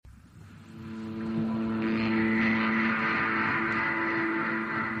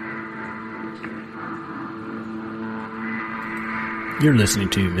You're listening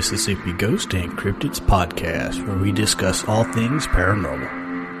to Mississippi Ghost and Cryptids Podcast, where we discuss all things paranormal.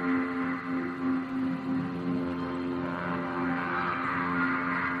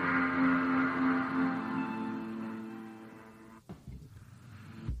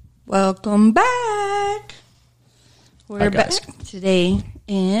 Welcome back. We're back today,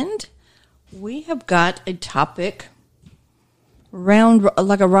 and we have got a topic,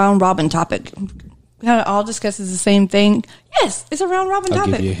 like a round robin topic. We kind of all discusses the same thing. Yes, it's a round robin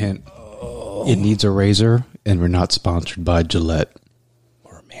topic. I'll give you a hint. It needs a razor, and we're not sponsored by Gillette.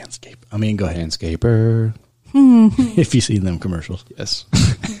 Or Manscaped. I mean, go ahead. Manscaper. If you see them commercials. Yes.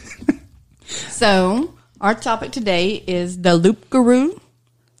 So, our topic today is the Loup-Garou,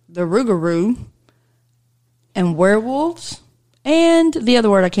 the Rougarou, and werewolves, and the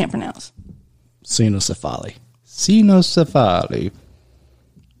other word I can't pronounce. Cynocephaly. Cynocephaly.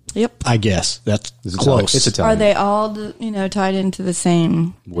 Yep. I guess. That's It's close. It's Italian. Are they all, tied into the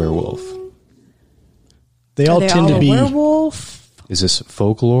same? Werewolf. They all tend to a be... werewolf? Is this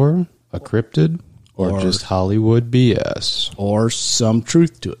folklore, a cryptid, or just Hollywood BS? Or some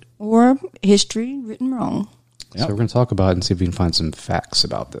truth to it. Or history written wrong. So we're going to talk about it and see if we can find some facts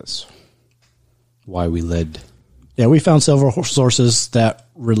about this. Why we led... Yeah, we found several sources that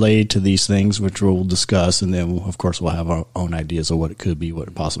relate to these things, which we'll discuss, and then, of course, we'll have our own ideas of what it could be, what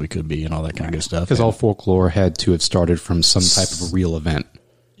it possibly could be, and all that kind of good stuff. Because all folklore had to have started from some type of a real event.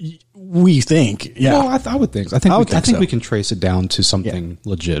 We think, yeah. Well, I would think. I think so. we can trace it down to something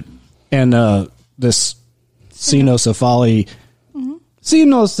legit. And this Cynocephaly,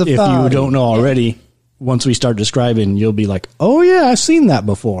 Cynocephaly. if you don't know already, once we start describing, you'll be like, oh, yeah, I've seen that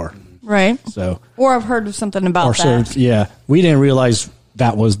before. Right. So, Or I've heard of something about that. Yeah, we didn't realize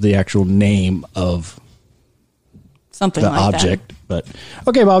that was the actual name of Something the like object. But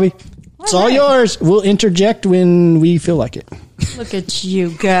okay, Bobby, it's all right. yours. We'll interject when we feel like it. that. Look at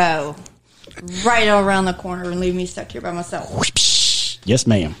you go. Right around the corner and leave me stuck here by myself. Yes,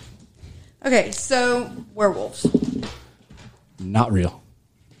 ma'am. Okay, so werewolves. Not real.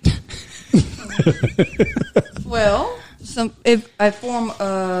 Well, if a form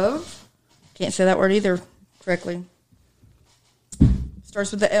of, can't say that word either correctly.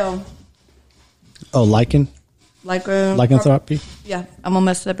 Starts with the L. Oh, lichen? Lycanthropy. Lycanthropy? Yeah, I'm gonna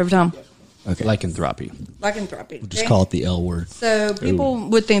mess it up every time. Okay. Lycanthropy. Lycanthropy. We'll just call it the L word. So people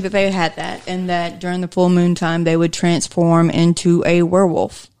would think that they had that, and that during the full moon time they would transform into a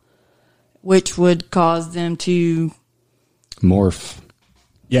werewolf, which would cause them to Morph.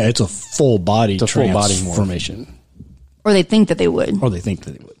 Yeah, it's a full body morph. transformation. or they think that they would. Or they think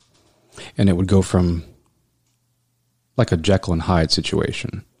that they would. And it would go from like a Jekyll and Hyde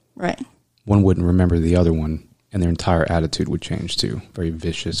situation. Right. One wouldn't remember the other one, and their entire attitude would change too. Very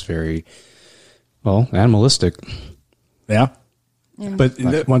vicious, very, animalistic. Yeah.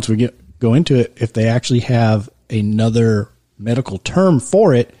 But once we go into it, if they actually have another medical term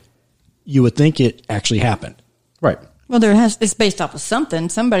for it, you would think it actually happened. Right. Well, it's based off of something.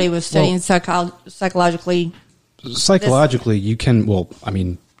 Somebody was studying psychologically. Psychologically, you can,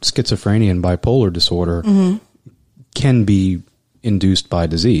 schizophrenia and bipolar disorder can be induced by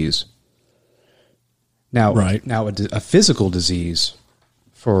disease. Now, a physical disease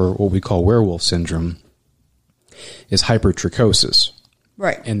for what we call werewolf syndrome is hypertrichosis.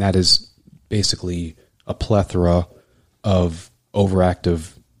 Right. And that is basically a plethora of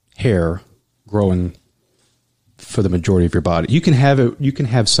overactive hair growing for the majority of your body. You can have it.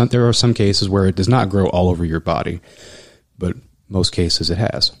 There are some cases where it does not grow all over your body, but most cases it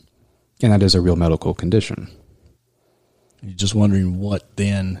has. And that is a real medical condition. You're just wondering what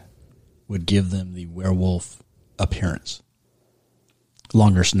then would give them the werewolf appearance.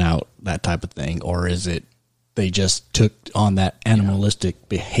 Longer snout, that type of thing. Or is it they just took on that animalistic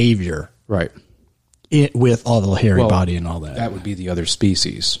behavior. Right. With all the hairy body and all that. That would be the other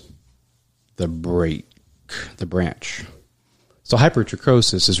species. The branch. So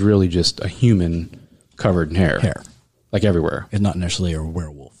hypertrichosis is really just a human covered in hair. Like everywhere. It's not necessarily a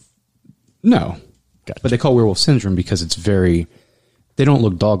werewolf. No. Gotcha. But they call werewolf syndrome because it's they don't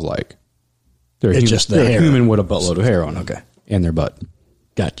look dog-like. They're the hair. human with a buttload of hair on them. Okay. And their butt.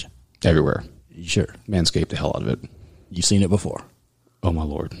 Gotcha. Everywhere. You sure? Manscaped the hell out of it. You've seen it before. Oh, my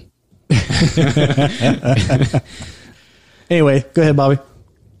Lord. Anyway, go ahead, Bobby.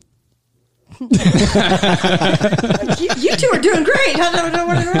 You two are doing great. I don't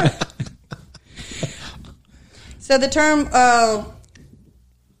want to interrupt. So the term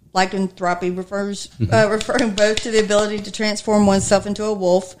lycanthropy referring both to the ability to transform oneself into a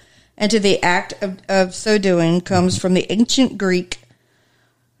wolf and to the act of so doing comes from the ancient Greek.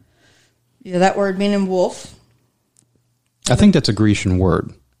 Yeah, that word meaning wolf. I think that's a Grecian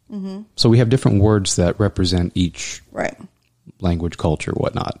word. Mm-hmm. So we have different words that represent each Right. language, culture,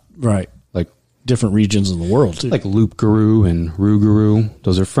 whatnot. Right. Like Different regions of the world, too. like loup-garou and rougarou.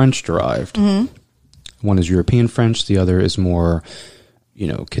 Those are French derived. Mm-hmm. One is European French. The other is more,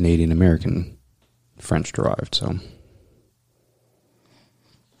 Canadian American French derived. So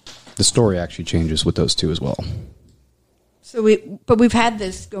the story actually changes with those two as well. So we've had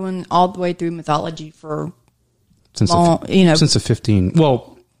this going all the way through mythology for Since long, since the 15,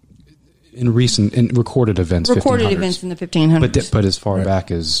 well, in recorded events, recorded 1500s. events in the 1500s. But as far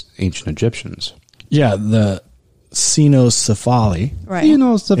back as ancient Egyptians. Yeah, the Cynocephali. right.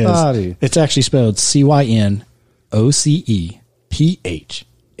 It's actually spelled Cynocephali.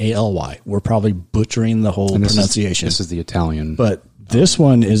 We're probably butchering the whole And pronunciation. This is the Italian. But this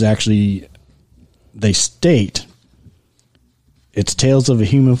one is actually, they state, it's tales of a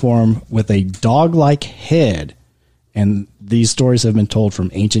human form with a dog-like head. And these stories have been told from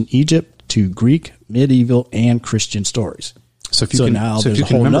ancient Egypt to Greek, medieval, and Christian stories. So if you can there's a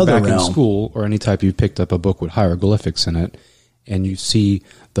whole remember nother back in realm. school or any time you picked up a book with hieroglyphics in it, and you see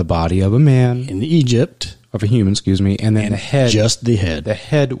the body of a man, In Egypt, of a human, excuse me, and then and the head. just the head. The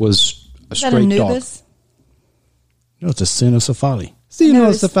head was a Is that straight dog. Anubis? No, it's a Cynocephali. See, No, no,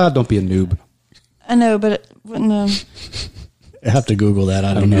 it's- don't be a noob. I know, but it wouldn't I have to Google that.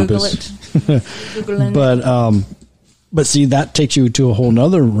 I don't know. Google it. Googling it. But see, that takes you to a whole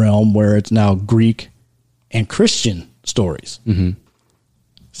nother realm where it's now Greek and Christian stories. Mm-hmm.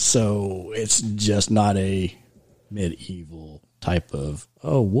 So it's just not a medieval type of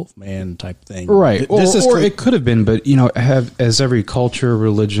Wolfman type thing, Right. This is or it could have been, but as every culture,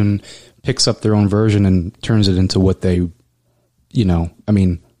 religion picks up their own version and turns it into what they,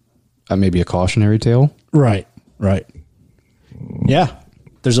 maybe a cautionary tale. right. Yeah,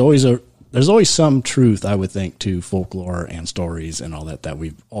 there's always some truth, I would think, to folklore and stories and all that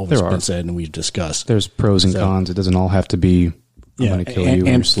we've always There are. been said and we've discussed. There's pros and cons. It doesn't all have to be, I'm Yeah, going to kill and- you in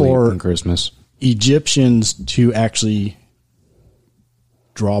and your sleep for- on Christmas. Egyptians to actually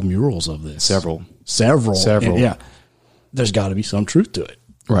draw murals of this. Several. And yeah. There's got to be some truth to it.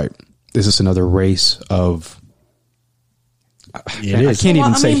 Right. Is this another race of... It I is. can't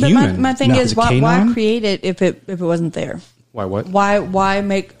even say but human. My thing No, is, it why canine? create it if it wasn't there? Why what? Why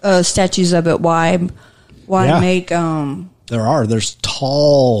make statues of it? Why Yeah. make There's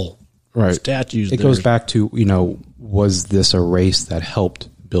tall Right. statues. It goes back to, was this a race that helped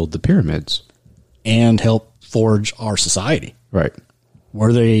build the pyramids? and help forge our society. Right.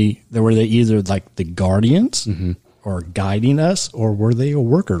 Were they either like the guardians or guiding us, or were they a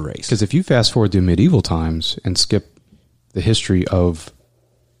worker race? Because if you fast forward to medieval times and skip the history of,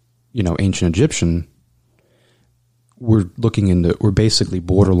 ancient Egyptian, we're basically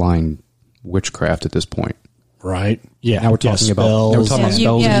borderline witchcraft at this point. Right? Yeah. Now we're talking about spells. spells I was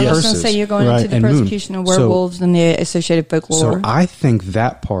going to curses. say you're going Right. into the And moon. persecution of So- werewolves and the associated folklore. So I think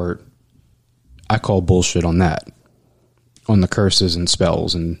that part, I call bullshit on that, on the curses and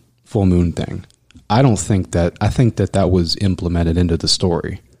spells and full moon thing. I think that was implemented into the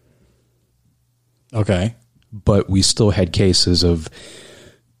story, Okay. but we still had cases of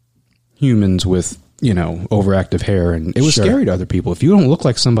humans with, overactive hair, and it was Sure. scary to other people. If you don't look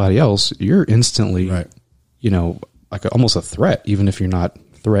like somebody else, you're instantly, Right. like almost a threat, even if you're not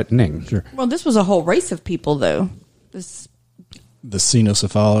threatening. Sure. well, this was a whole race of people, though. The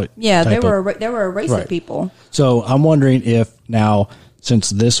Cynocephalic. Yeah, they type were of- they were a race Right. of people. So I'm wondering if now, since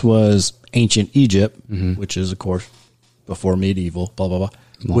this was ancient Egypt, which is, of course, before medieval, blah, blah, blah,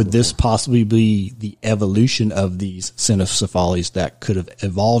 would this possibly be the evolution of these Cynocephalis that could have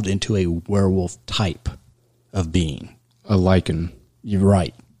evolved into a werewolf type of being? A lichen. You're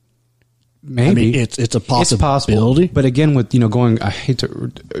right. Maybe I mean, it's a possibility. possible. But again, with I hate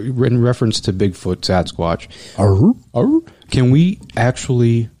to in reference to Bigfoot, Sasquatch. Can we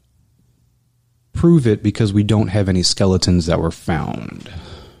actually prove it because we don't have any skeletons that were found?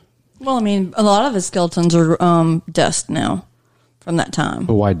 Well, I mean, a lot of the skeletons are dust now from that time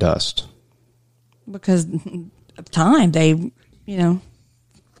But why dust? because of time. They,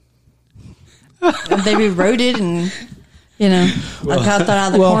 they eroded and. I got that out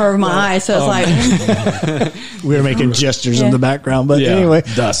of the corner of my eye, so it's like We were making gestures in Yeah. the background, but anyway,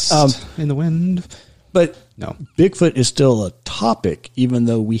 dust in the wind. But No. Bigfoot is still a topic, even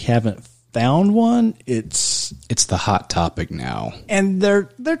though we haven't found one. It's It's the hot topic now. and there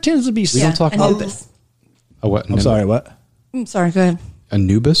tends to be some. don't talk about Anubis. What? I'm sorry, what? I'm sorry, go ahead.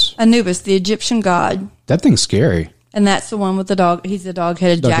 Anubis? Anubis, the Egyptian god, That thing's scary. and that's the one with the dog. He's the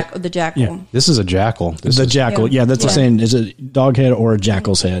dog-headed the jackal. Yeah. This is a jackal. This The is, jackal. Yeah. Yeah, that's the Yeah. same. Is it dog head or a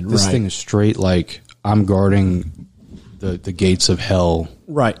jackal's head? This right. thing is straight like I'm guarding the gates of hell.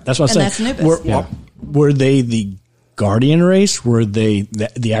 Right. That's what I'm And saying. that's Anubis. Were they the guardian race? Were they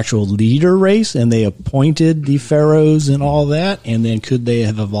the actual leader race, and they appointed the pharaohs and all that? And then could they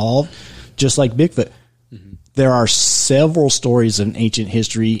have evolved just like Bigfoot? Mm-hmm. There are several stories in ancient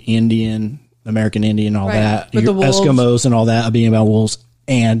history, American Indian, all Right. that, With the wolves. Eskimos and all that, being about wolves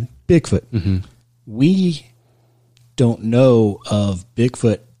and Bigfoot. Mm-hmm. We don't know of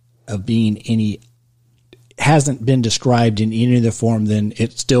Bigfoot of being hasn't been described in any other form than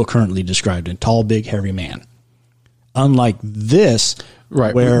it's still currently described in tall, big, hairy man. Unlike this,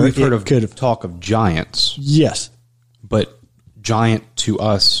 Right. where We've heard it of could have, talk of giants, yes, but giant to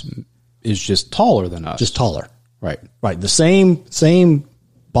us is just taller than us. just taller. right. Right. The same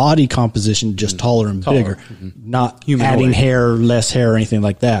body composition, just taller and bigger, not Humanoid. adding hair, less hair, or anything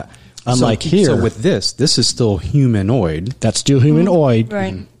like that. Unlike here, So with this is still humanoid. that's still humanoid.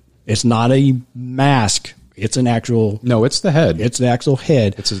 Right. It's not a mask. It's an actual. No, it's the head. It's the actual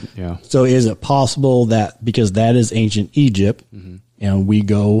head. yeah. So is it possible that because that is ancient Egypt and we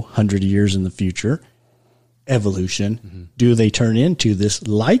go 100 years in the future, evolution, do they turn into this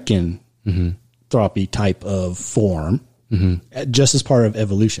lycanthropy type of form just as part of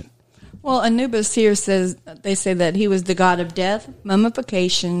evolution? Well, Anubis here they say that he was the god of death,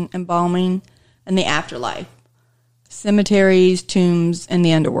 mummification, embalming, and the afterlife, cemeteries, tombs, and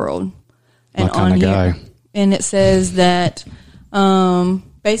the underworld. And My kinda guy. And it says that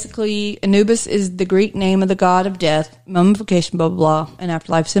basically Anubis is the Greek name of the god of death, mummification, blah, blah, blah, and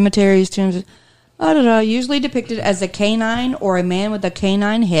afterlife, cemeteries, tombs, usually depicted as a canine or a man with a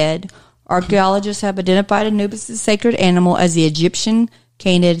canine head. Archaeologists have identified Anubis' sacred animal as the Egyptian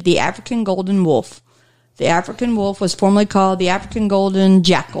canid, the African golden wolf. The African wolf was formerly called the African golden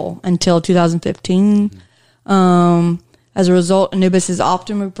jackal until 2015. As a result, Anubis is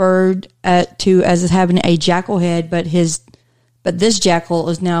often referred to as having a jackal head, but this jackal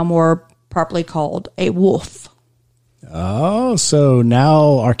is now more properly called a wolf. Oh, so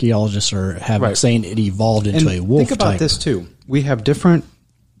now archaeologists are saying it evolved into a wolf think about type. this too. We have different,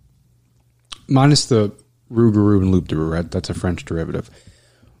 minus the Rougarou and Loup-Garou, right? That's a French derivative.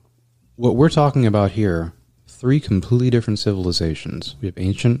 What we're talking about here, 3 completely different civilizations. We have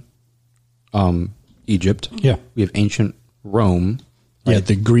ancient Egypt. Yeah. We have ancient Rome. Yeah,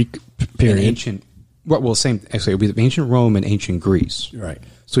 the Greek And period. ancient, same. Actually, we have ancient Rome and ancient Greece. Right.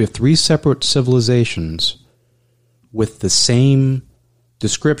 So we have 3 separate civilizations with the same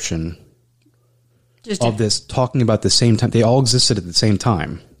description Just of this, talking about the same time. They all existed at the same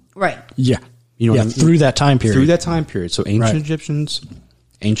time. right. Yeah. You know yeah, what I mean? through that time period. Through that time period. So ancient Right. Egyptians,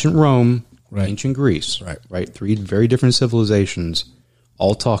 ancient Rome, Right. ancient Greece. Right. 3 very different civilizations,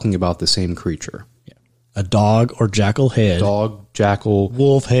 all talking about the same creature. A dog or jackal head, Dog, jackal,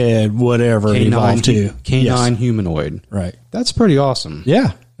 wolf head, whatever it canine, evolved to. canine Yes. humanoid. Right. That's pretty awesome.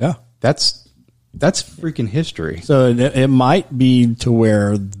 Yeah. Yeah. That's freaking history. So it might be to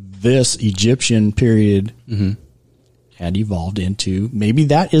where this Egyptian period had evolved into, maybe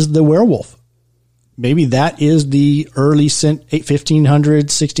that is the werewolf. Maybe that is the early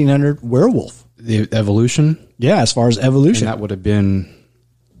 1500, 1600 werewolf. The evolution, Yeah, as far as and evolution, that would have been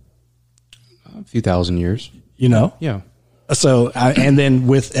a few thousand years. you know. Yeah. So, and then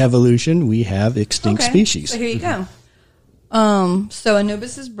with evolution, we have extinct species. So here you go. So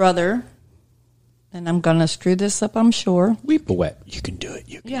Anubis' brother, and I'm gonna screw this up, I'm sure. Weepawet. You can do it.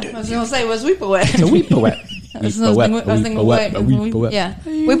 You can Yeah, do I it. was gonna say it was Weepawet. Weepawet. I was thinking Weepawet. Yeah.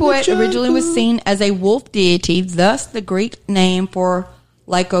 Weepawet originally was seen as a wolf deity, thus the Greek name for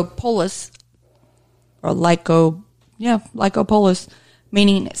Lycopolis, or Lycopolis,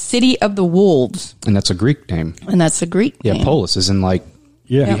 meaning city of the wolves. And that's a Greek name. And that's the Greek Yeah, name. Polis is in like,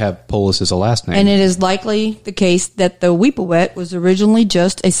 Yeah. we have Polis as a last name. And it is likely the case that the Weepawet was originally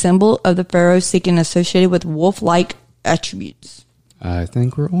just a symbol of the pharaoh seeking associated with wolf-like attributes. I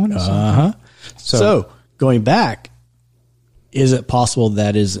think we're on to something. Uh-huh. So, going back, is it possible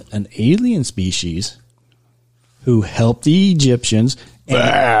that is an alien species who helped the Egyptians?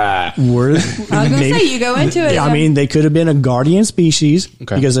 And were, I was going to say, you go into it. I mean, they could have been a guardian species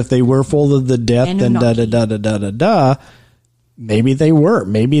Okay. because if they were full of the death, then da-da-da-da-da-da-da, maybe they were.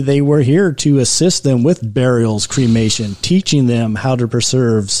 Maybe they were here to assist them with burials, cremation, teaching them how to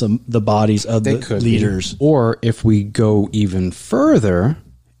preserve the bodies of They the could leaders. be. Or if we go even further,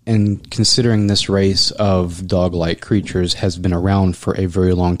 and considering this race of dog-like creatures has been around for a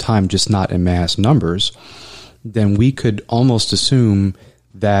very long time, just not in mass numbers, then we could almost assume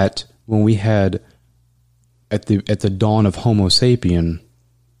that when we had at the dawn of Homo sapien,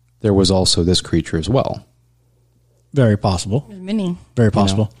 there was also this creature as well. Very possible. Many. Very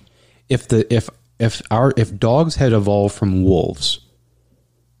possible. If if dogs had evolved from wolves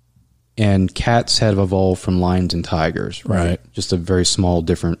and cats had evolved from lions and tigers, Right. Just a very small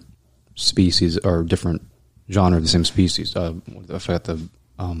different species or different genre of the same species. I forgot the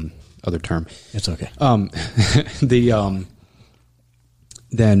other term. It's okay.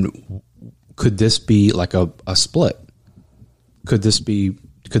 Then could this be like a split? Could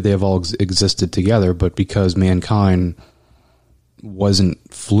they have all existed together, but because mankind wasn't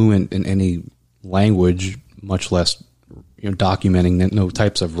fluent in any language, much less documenting, no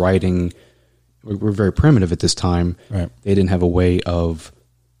types of writing, we're very primitive at this time. Right. They didn't have a way of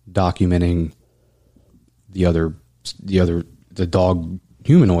documenting the dog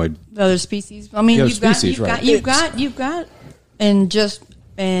humanoid. The other species. I mean, The other you've got, species, you've got, and just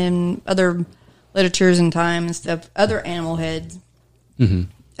in other literatures and time and stuff, other animal heads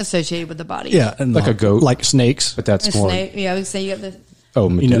associated with the body. Yeah, and Like a goat. like snakes. But that's A more. snake. Yeah, I would say you got the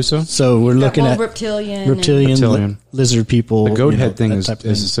Medusa. So we're looking at reptilian. Reptilian. lizard people. The goat head thing that is type of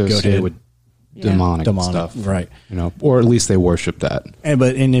thing. associated Goat head. with demonic stuff, right? Or at least they worship that.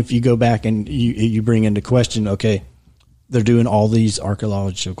 And if you go back and you bring into question, okay, they're doing all these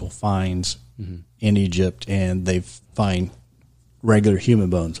archaeological finds in Egypt, and they find regular human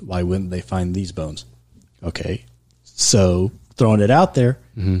bones. Why wouldn't they find these bones? Okay, so throwing it out there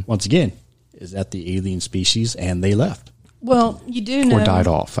once again, is that the alien species, and they left? Well, you do know. Or died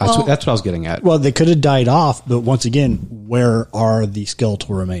off. That's what I was getting at. Well, they could have died off, but once again, where are the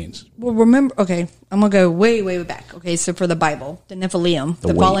skeletal remains? Well, remember, okay, I'm going to go way, way, way back. Okay, so for the Bible, the Nephilim,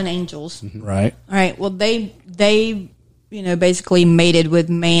 the fallen angels. Right. All right, well, they basically mated with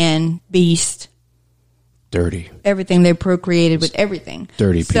man, beast, Dirty. everything. They procreated with everything.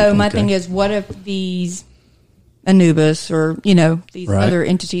 Dirty So people, my okay. thing is, what if these Anubis or, these Right. other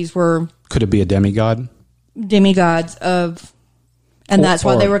entities were Could it be a demigod? demigods of, and that's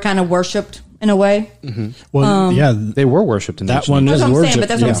why or- they were kind of worshipped in a way. Well, yeah, They were worshipped in that ancient one Egypt. That's is what I'm saying, worship. but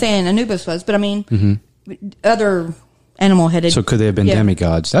that's what I'm saying. Anubis was, but I mean, other animal headed. So could they have been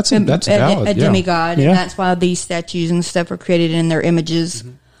demigods? That's valid. a yeah. demigod, Yeah. and that's why these statues and stuff are created in their images,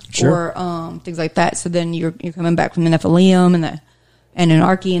 Sure. or things like that. So then you're coming back from the Nephilim and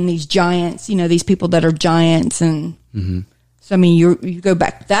Anarchy and these giants. These people that are giants, and so I mean, you go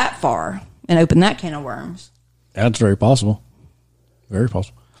back that far and open that can of worms. That's very possible. Very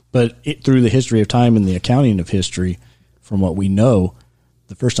possible. But through the history of time and the accounting of history, from what we know,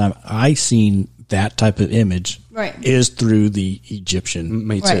 the first time I seen that type of image Right. is through the Egyptian.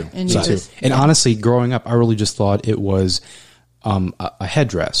 Me too. Right, and Me you too. just- And honestly, growing up, I really just thought it was a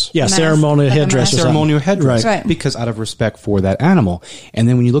headdress. Yeah, Mask, ceremonial like a headdress. mask. or something. Ceremonial headdress. Right. Because out of respect for that animal. And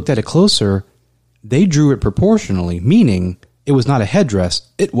then when you looked at it closer, they drew it proportionally, meaning it was not a headdress,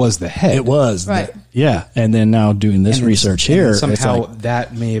 it was the head. It was. Right. Yeah. And then now doing this And research and here, it's somehow like,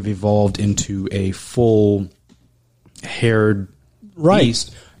 that may have evolved into a full haired Right.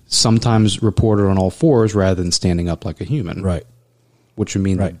 beast, sometimes reported on all fours rather than standing up like a human. right. Which would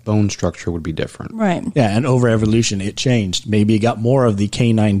mean Right. the bone structure would be different. Right. Yeah. And over evolution, it changed. Maybe it got more of the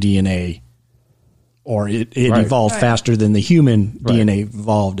canine DNA, or it Right. evolved Right. faster than the human Right. DNA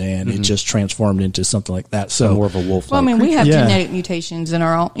evolved, and it just transformed into something like that. So More of a wolf. Well, I mean, we have Yeah. genetic mutations in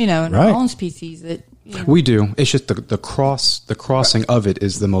our own, in Right. our own species that. we do. It's just the crossing of it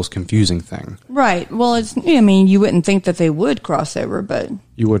is the most confusing thing. Right. Well, it's. I mean, you wouldn't think that they would cross over, but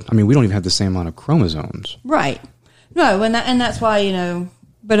We don't even have the same amount of chromosomes. right. No, and that's why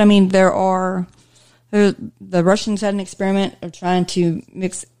But I mean, the Russians had an experiment of trying to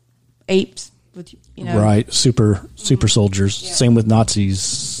mix apes with right, super soldiers. Same with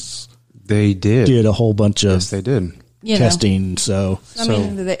Nazis. They did. Did a whole bunch of Yes, they did. testing. So I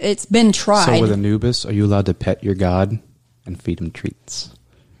mean, it's been tried. So with Anubis, are you allowed to pet your god and feed him treats?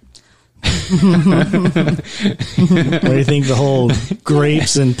 what do you think the whole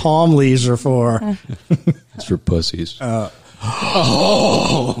grapes and palm leaves are for? It's for pussies. Oh,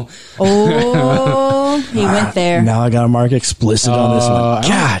 he went there. Now I got to mark explicit on this one.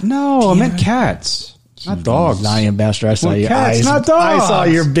 God, no, I meant cats, not dogs. Lying bastard! I saw Well, your cats, eyes. not I dogs. saw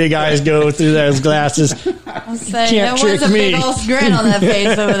your big eyes go through those glasses. I'll say, Can't there was trick a big me. old grin on that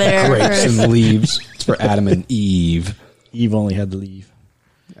face over there. Grapes and leaves. It's for Adam and Eve. Eve only had to leave.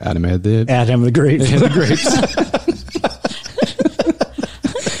 Adam had the Adam the grapes.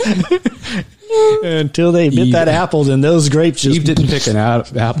 Until they bit Eve. that apple, then those grapes just. Eve didn't pick an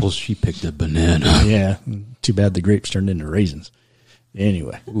apple; she picked a banana. Yeah. Too bad the grapes turned into raisins.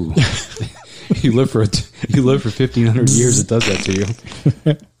 Anyway. Ooh. You live for 1,500 years. It does that to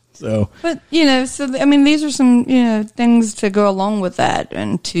you. So. But I mean, these are some things to go along with that,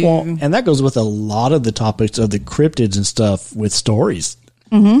 and to Well, and that goes with a lot of the topics of the cryptids and stuff with stories.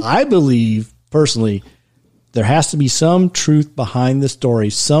 I believe personally, there has to be some truth behind the story,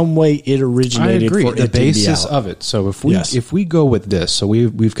 some way it I originated. agree. For The it to be basis out. of it. So Yes. if we go with this, so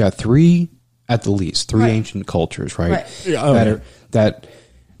we've got three at the least, three Right. ancient cultures, right? Right. Yeah, oh, that yeah. that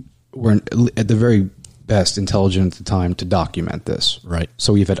were at the very best intelligent at the time to document this. Right.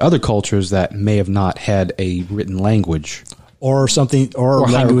 So we've had other cultures that may have not had a written language or something, or or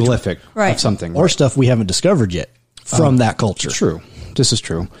language, hieroglyphic Right. of something. or stuff we haven't discovered yet from that culture. True. This is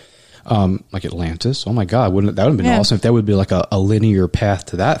true. Like Atlantis. Oh my God. That would have been Yeah. awesome if that would be like a linear path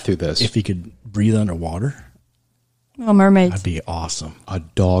to that through this. If he could breathe underwater, Oh, mermaids. that'd be awesome. a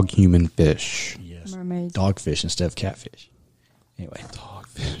dog, human, fish. Yes, Mermaids. dogfish instead of catfish. Anyway,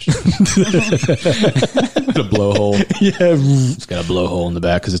 Dogfish. a blowhole. yeah, It's got a blowhole in the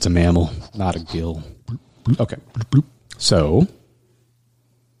back because it's a mammal, not a gill. Okay. So,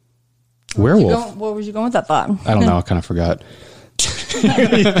 werewolf. Where was you going with that thought? I don't know. I kind of forgot.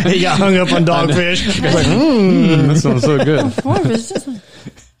 he got hung up on dogfish. He's like, That sounds so good. But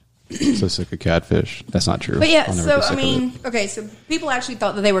So sick of catfish. That's not true. yeah, I'll never so get sick I of mean, it. okay, so people actually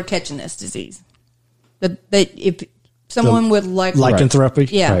thought that they were catching this disease. That if someone would lycanthropy.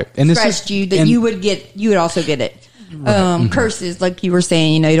 yeah, Right. And this scratched is- you, that and- you would also get it. Curses, like you were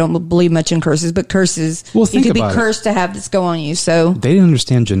saying, you don't believe much in curses, but curses, Well, you think could be about it. cursed to have this go on you. So They didn't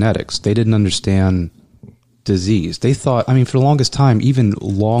understand genetics. They didn't understand disease. They thought, I mean, for the longest time, even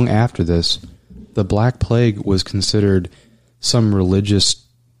long after this, the Black Plague was considered some religious,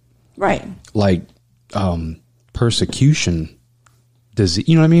 right, like, persecution disease.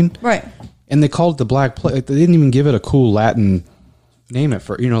 You know what I mean? right. And they called it the Black Plague. Like, they didn't even give it a cool Latin name at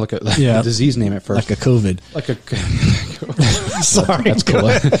first. You know, like a disease name at first. Like a COVID. Like a Sorry, that's cool.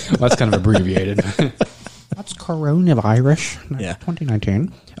 Well, that's kind of abbreviated. That's coronavirus. Yeah.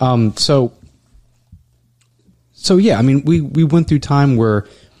 2019. So yeah, I mean, we went through time where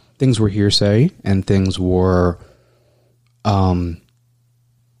things were hearsay and things were,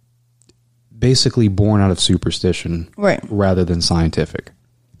 basically born out of superstition, Right. rather than scientific,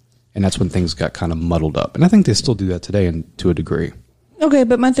 and that's when things got kind of muddled up. And I think they still do that today, and to a degree. Okay,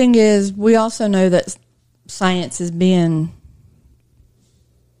 but my thing is, we also know that science is being.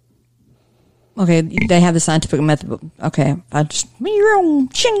 Okay, they have the scientific method. But okay, I just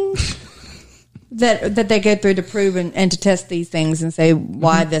ching, that they go through to prove and to test these things and say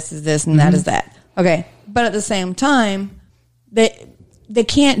why this is this and that is that. Okay, but at the same time, they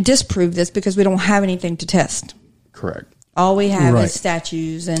can't disprove this because we don't have anything to test. Correct. All we have Right. is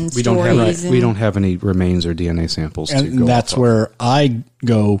statues and We stories. don't have and, we don't have any remains or DNA samples, to And go that's off of. where I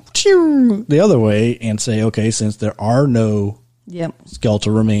go the other way and say, okay, since there are no Yep.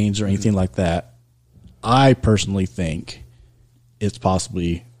 skeletal remains or anything like that, I personally think it's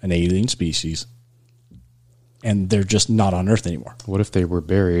possibly an alien species, and they're just not on Earth anymore. What if they were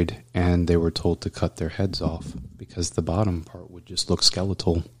buried and they were told to cut their heads off because the bottom part would just look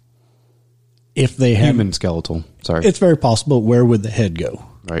skeletal? If they have, Human skeletal. Sorry. it's very possible. Where would the head go?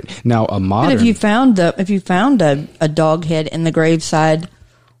 right. Now, a But modern... if you found a dog head in the graveside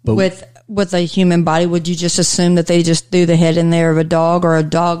with a human body, would you just assume that they just threw the head in there of a dog, or a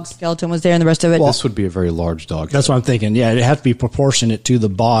dog skeleton was there and the rest of it? this would be a very large dog. That's what I'm thinking. Yeah, it has to be proportionate to the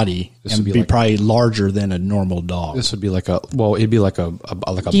body This and would be, be like- probably larger than a normal dog. This would be like a... Well, it'd be like a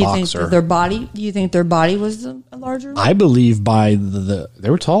do you boxer. think their body? Do you think their body was a larger? I believe by the They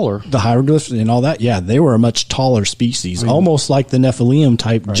were taller. hieroglyphs and all that, yeah, they were a much taller species, almost like the Nephilim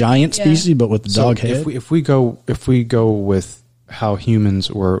type giant Yeah. species, but with the So dog head. If we go with how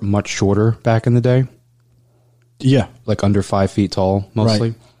humans were much shorter back in the day, Yeah, like under 5 feet tall,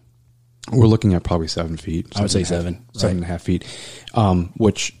 mostly. Right. We're looking at probably 7 feet. I would say 7.5 7, seven right. and a half feet,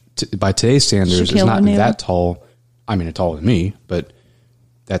 by today's standards is Shaquille not O'Neal. that tall. I mean, it's taller than me, but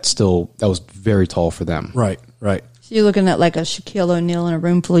that was very tall for them. right. So you're looking at like a Shaquille O'Neal in a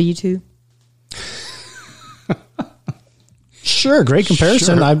room full of you two. Sure, great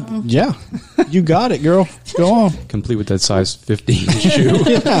comparison. Sure. Yeah, you got it, girl. Go on. Complete with that size 15 shoe.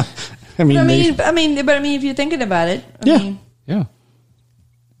 Yeah, I mean, But I mean, if you're thinking about it, Yeah. I mean, Yeah.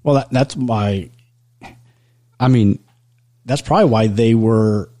 well, that's my. I mean, That's probably why they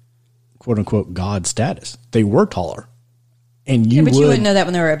were, quote unquote, God status. They were taller, and you but you would. wouldn't know that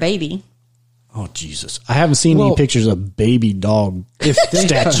when they were a baby. Oh Jesus! I haven't seen any Well- pictures of baby dog if they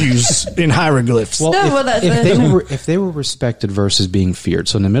statues in hieroglyphs. Well, No, if, well, that's- if they were respected versus being feared.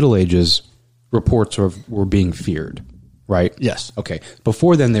 So in the Middle Ages, reports were being feared, right? Yes. Okay.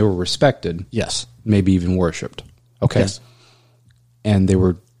 Before then, they were respected, Yes. maybe even worshipped. Okay. Yes. And they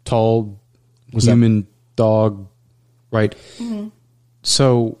were tall, human dog, right?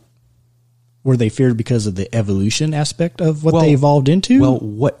 So Were they feared because of the evolution aspect of what they evolved into? Well,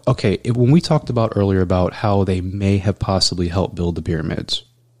 when we talked about earlier about how they may have possibly helped build the pyramids.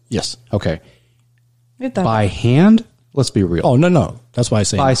 yes. Okay. Get that. By hand, let's be real. Oh, no. That's why I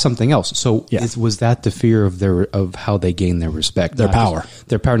say By something else. So Yeah. was that the fear of how they gained their respect? Their Not power.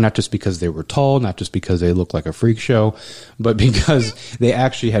 their power, not just because they were tall, not just because they looked like a freak show, but because they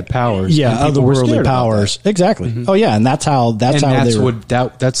actually had powers. yeah, and people were otherworldly scared about powers. Exactly. Oh, yeah, and that's how that. And that's they were,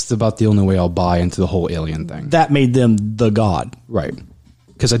 that's about the only way I'll buy into the whole alien thing. that made them the god. Right.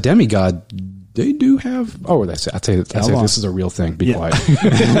 Because a demigod, they do have. Oh, I say on. this is a real thing. Be quiet.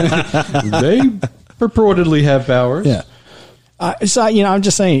 They purportedly have powers. Yeah. So, I'm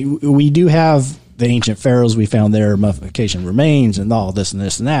just saying, we do have the ancient pharaohs. We found their mummification remains and all this and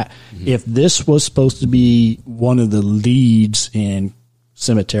this and that. Mm-hmm. If this was supposed to be one of the leads in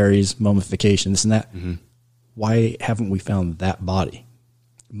cemeteries, mummification, this and that, why haven't we found that body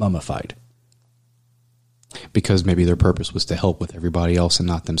mummified? Because maybe their purpose was to help with everybody else and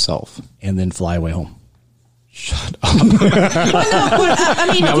not themselves. And then fly away home. Shut up. I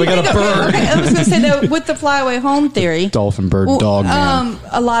mean, Now we got a bird. I was going to say that with the fly-away home theory, Dolphin, bird, dog, man.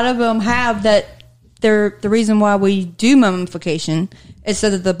 a lot of them have that. The reason why we do mummification is so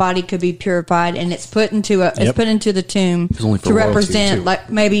that the body could be purified and it's put into the tomb only for to royalty, represent too. like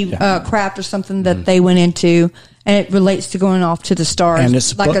maybe craft or something that they went into, and it relates to going off to the stars, And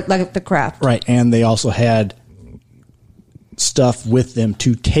it's like the craft. Right. And they also had stuff with them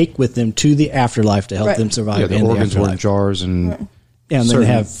to take with them to the afterlife to help Right. them survive Yeah, the in organs the were in afterlife. jars and And then certain- they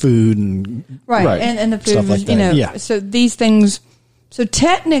have food and Right. Right. And the food Stuff like was, that. Yeah. so these things, so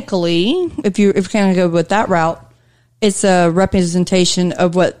technically, if you kind of go with that route, it's a representation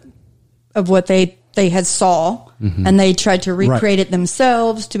of what they had saw, and they tried to recreate it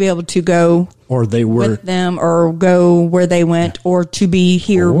themselves to be able to go or they were with them or go where they went, or to be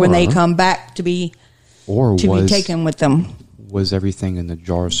here when they Or- come back to be taken with them. Was everything in the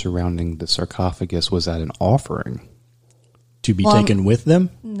jars surrounding the sarcophagus, was that an offering? to be Well, taken with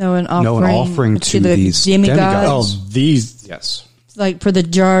them. No, an offering, No, an offering to the these demigods. demigods. Oh, these Yes. Like for the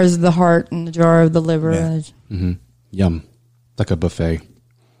jars of the heart and the jar of the liver. Yeah. Yum. Like a buffet.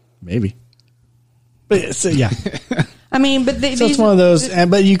 maybe. But so, yeah, I mean, but so these, it's one of those.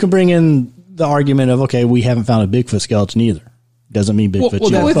 But you can bring in the argument of okay, we haven't found a Bigfoot skeleton either. Doesn't mean Bigfoot.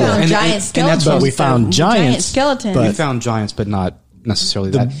 well, we UFO. found And- giant and skeletons. that's what we found giants, skeletons. but- We found giants, but not necessarily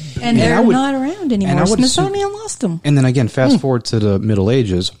that. And they're I would- not around and I anymore. would assume- Smithsonian lost them. And then again, fast forward to the Middle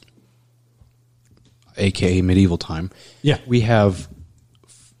Ages, aka medieval time. Yeah. we have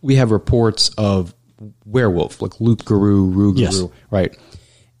reports of werewolf, like Loup Garou, Rougarou, Yes. right?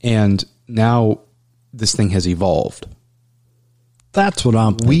 And now this thing has evolved. That's what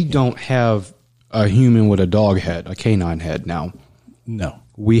I'm. We don't have a human with a dog head, a canine head now. No.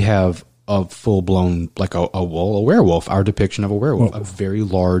 We have a full blown, like a werewolf, our depiction of a werewolf, a very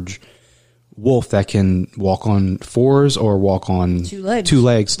large wolf that can walk on fours or walk on Two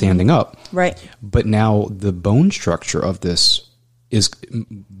legs. standing up. Right. But now the bone structure of this is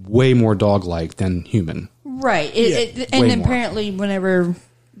way more dog like than human. Right. Way And more. apparently, whenever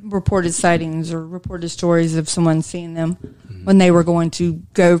reported sightings or reported stories of someone seeing them, when they were going to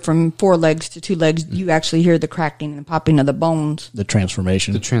go from 4 legs to 2 legs, you actually hear the cracking and popping of the bones. The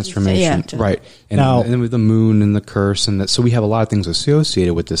transformation. The transformation, Yeah. right? And, Now- and then with the moon and the curse, and that, so we have a lot of things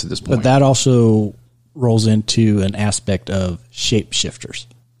associated with this at this point. But that also rolls into an aspect of shapeshifters,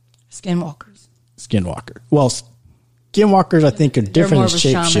 Skinwalkers. skinwalker. Well, skinwalkers I think are They're different more as of a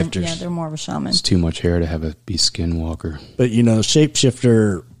shaman. shapeshifters. Yeah, they're more of a shaman. it's too much hair to have a be skinwalker. But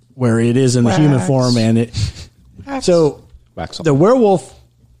shapeshifter where it is in the human Wax. form and it. So Wax on. the werewolf,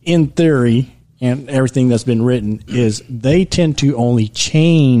 in theory, and everything that's been written is they tend to only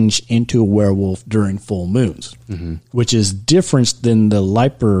change into a werewolf during full moons, which is different than the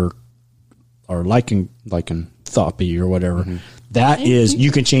lycanthropy or lycanthropy or whatever. That is,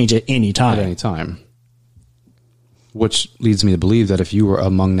 you can change at any time. At any time. Which leads me to believe that if you were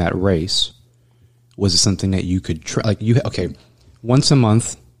among that race, was it something that you could try? Like once a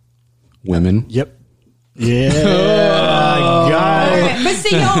month, women. Yep. Yeah, got it. Okay, but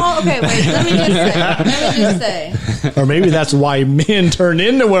see, y'all. Okay, wait. Let me just say. Or maybe that's why men turn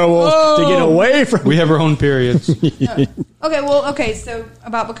into werewolves to get away from. We have our own periods. Okay. So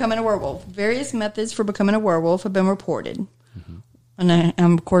about becoming a werewolf, various methods for becoming a werewolf have been reported, and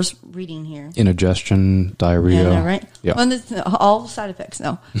I'm of course reading here. Indigestion, diarrhea. Yeah, right. Yeah. All side effects.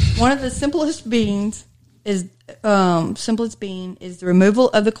 No, one of the simplest being is the removal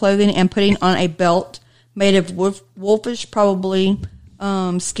of the clothing and putting on a belt made of wolfish, probably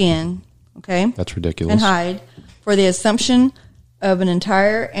skin. Okay, That's ridiculous. and hide for the assumption of an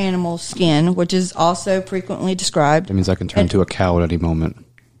entire animal's skin, which is also frequently described. That means I can turn into a cow at any moment.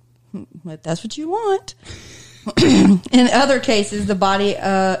 If that's what you want. In other cases, the body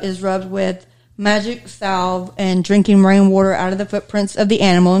is rubbed with magic salve and drinking rainwater out of the footprints of the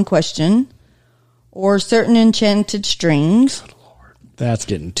animal in question, or certain enchanted strings. That's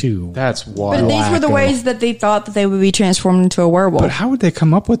getting too. That's But wild. these were the Wacko. ways that they thought that they would be transformed into a werewolf. But how would they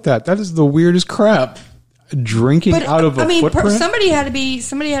come up with that? That is the weirdest crap. Drinking out of a footprint? somebody had to be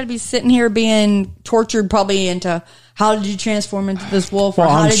sitting here being tortured, probably into how did you transform into this wolf, or Well,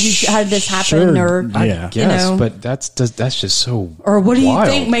 how I'm did this happen, sure, or yeah. you know, but that's just so. or what do you wild.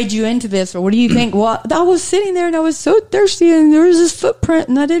 think made you into this, or what do you think? Well, I was sitting there and I was so thirsty, and there was this footprint,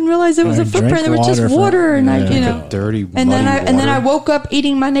 and I didn't realize it was I a footprint. drank There was just water water, from- and yeah. you Like know, a dirty, and then muddy I water. woke up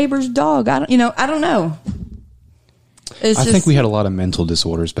eating my neighbor's dog. I don't know. It's I just, think we had a lot of mental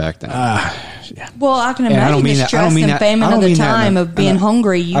disorders back then. well, I can And I don't imagine mean the that- I stress don't mean and that- famine I of don't the mean that in time a- of being and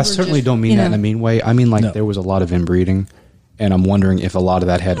hungry. You I were certainly just, don't mean you that in know. a mean way. I mean, like, No. there was a lot of inbreeding, and I'm wondering if a lot of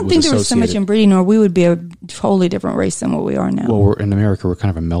that I don't was think there was so much associated. inbreeding, or we would be a totally different race than what we are now. Well, in America, we're kind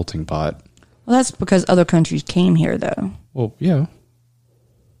of a melting pot. Well, that's because other countries came here, though. Well, yeah.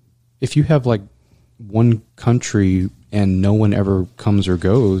 If you have like one country and no one ever comes or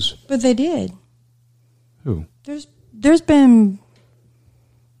goes, But they did. who? There's been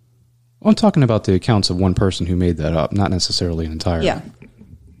I'm talking about the accounts of one person who made that up, not necessarily an entire yeah,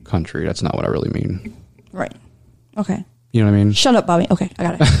 country. That's not what I really mean. right. Okay, You know what I mean? shut up, Bobby. Okay, I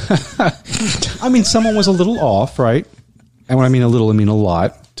got it. I mean, someone was a little off, right? And when I mean a little, I mean a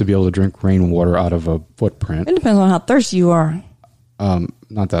lot, to be able to drink rainwater out of a footprint. It depends on how thirsty you are.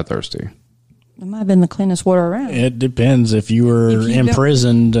 Not that thirsty. It might have been the cleanest water around. It depends if you were If you don't-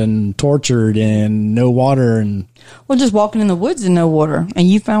 imprisoned and tortured and no water and Well, just walking in the woods and no water, and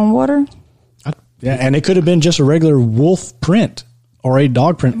you found water. yeah, and it could have been just a regular wolf print or a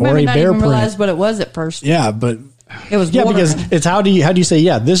dog print or Maybe a not bear even print. realize what it was at first. Yeah, but It was yeah, water. because it's how do you say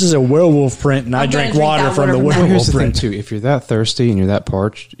this is a werewolf print and I I'm gonna drank drink water that from water the from that. Well, werewolf here's the thing, print. too. If you're that thirsty and you're that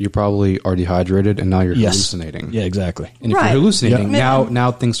parched, you probably are dehydrated, and now you're Yes. hallucinating. Yeah, exactly. And if Right. you're hallucinating, Yeah.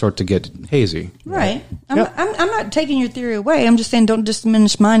 now things start to get hazy. Right. Yep. I'm not taking your theory away. I'm just saying don't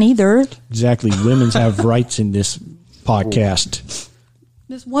diminish mine either. Exactly. Women's have rights in this podcast.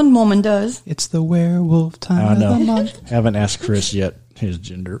 This one woman does. It's the werewolf I time don't of the know. month. Haven't asked Chris yet his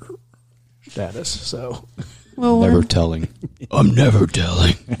gender status, so Well, Never telling. I'm never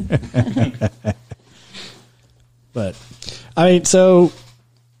telling. but I mean, so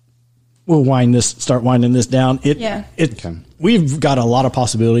we'll start winding this down. Yeah. Okay. We've got a lot of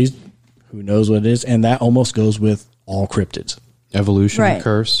possibilities. Who knows what it is? And that almost goes with all cryptids. Evolution, Right.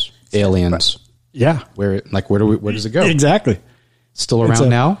 curse, aliens. Yeah. Where does it go? Exactly. Still It's around a-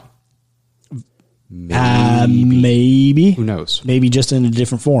 now? Maybe. Who knows? Maybe just in a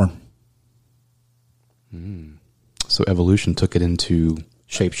different form. So evolution took it into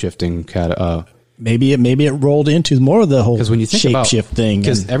shape-shifting. Maybe it rolled into more of the whole Because when you think about shapeshift thing.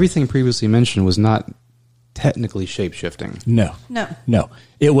 because and- everything previously mentioned was not technically shape-shifting. no. No.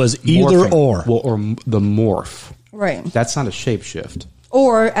 It was either Morphing. or. Well, or the morph. Right. That's not a shapeshift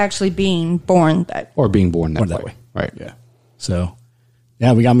Or actually being born that. or being born that, Or that way. way. Right. Yeah. So,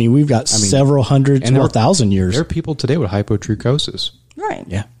 yeah, we've got several hundred And or 1,000 years. There are people today with hypotrichosis. Right.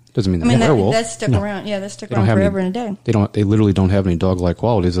 Yeah. Doesn't mean I mean, they're a werewolf. that's stuck around. Yeah, that's stuck They don't around have forever any, and a day. They literally don't have any dog-like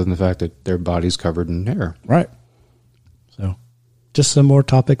qualities other than the fact that their body's covered in hair. Right. So, just some more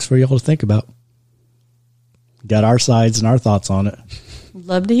topics for y'all to think about. Got our sides and our thoughts on it.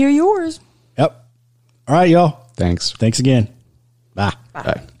 Love to hear yours. Yep. All right, y'all. Thanks. Thanks again. Bye.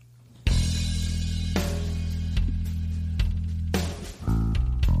 Bye.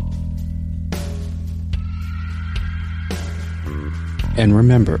 And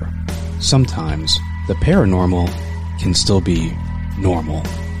remember, sometimes the paranormal can still be normal.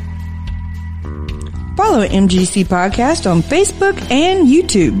 Follow MGC Podcast on Facebook and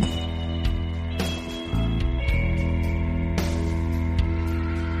YouTube.